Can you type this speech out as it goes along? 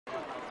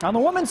On the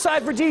women's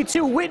side for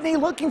D2, Whitney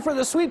looking for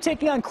the sweep,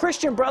 taking on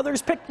Christian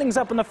Brothers. Picked things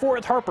up in the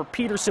fourth. Harper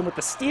Peterson with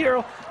the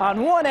steal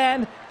on one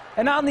end,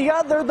 and on the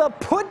other, the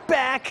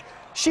putback.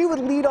 She would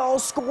lead all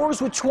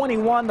scores with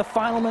 21. The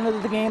final minute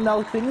of the game,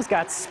 though, things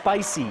got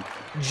spicy.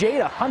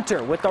 Jada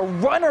Hunter with a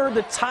runner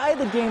to tie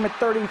the game at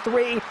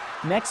 33.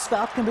 Next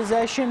Falcon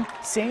possession,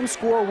 same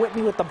score.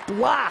 Whitney with the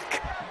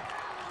block.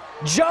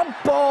 Jump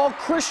ball.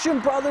 Christian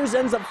Brothers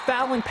ends up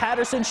fouling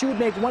Patterson. She would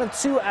make 1 of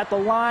 2 at the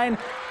line.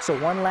 So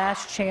one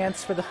last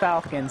chance for the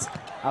Falcons.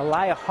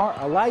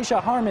 Elijah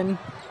Harmon,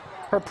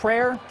 her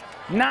prayer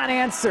not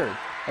answered,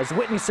 as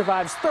Whitney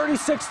survives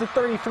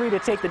 36-33 to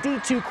take the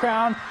D2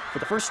 crown for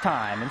the first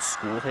time in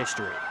school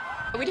history.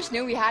 We just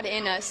knew we had it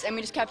in us, and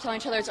we just kept telling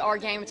each other it's our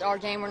game,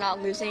 we're not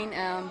losing,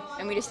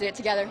 and we just did it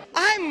together.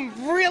 I'm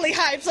really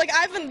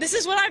hyped. This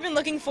is what I've been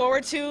looking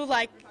forward to,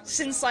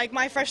 since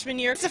my freshman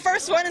year. It's the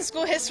first one in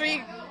school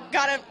history.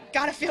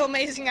 Gotta feel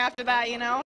amazing after that, you know?